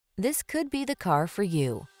This could be the car for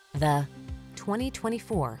you. The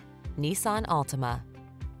 2024 Nissan Altima.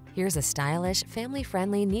 Here's a stylish,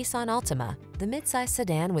 family-friendly Nissan Altima, the midsize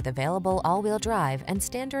sedan with available all-wheel drive and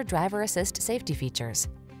standard driver assist safety features.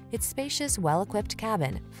 Its spacious, well-equipped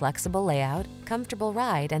cabin, flexible layout, comfortable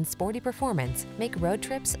ride, and sporty performance make road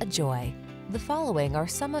trips a joy. The following are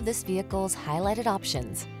some of this vehicle's highlighted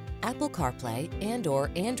options: Apple CarPlay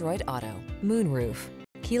and/or Android Auto, moonroof,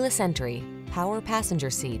 keyless entry, power passenger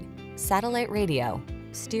seat, satellite radio,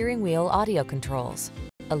 steering wheel audio controls,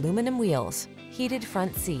 aluminum wheels, heated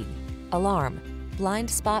front seat, alarm, blind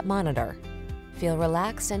spot monitor. Feel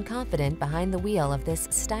relaxed and confident behind the wheel of this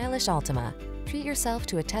stylish Altima. Treat yourself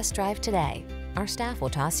to a test drive today. Our staff will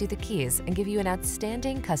toss you the keys and give you an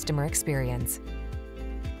outstanding customer experience.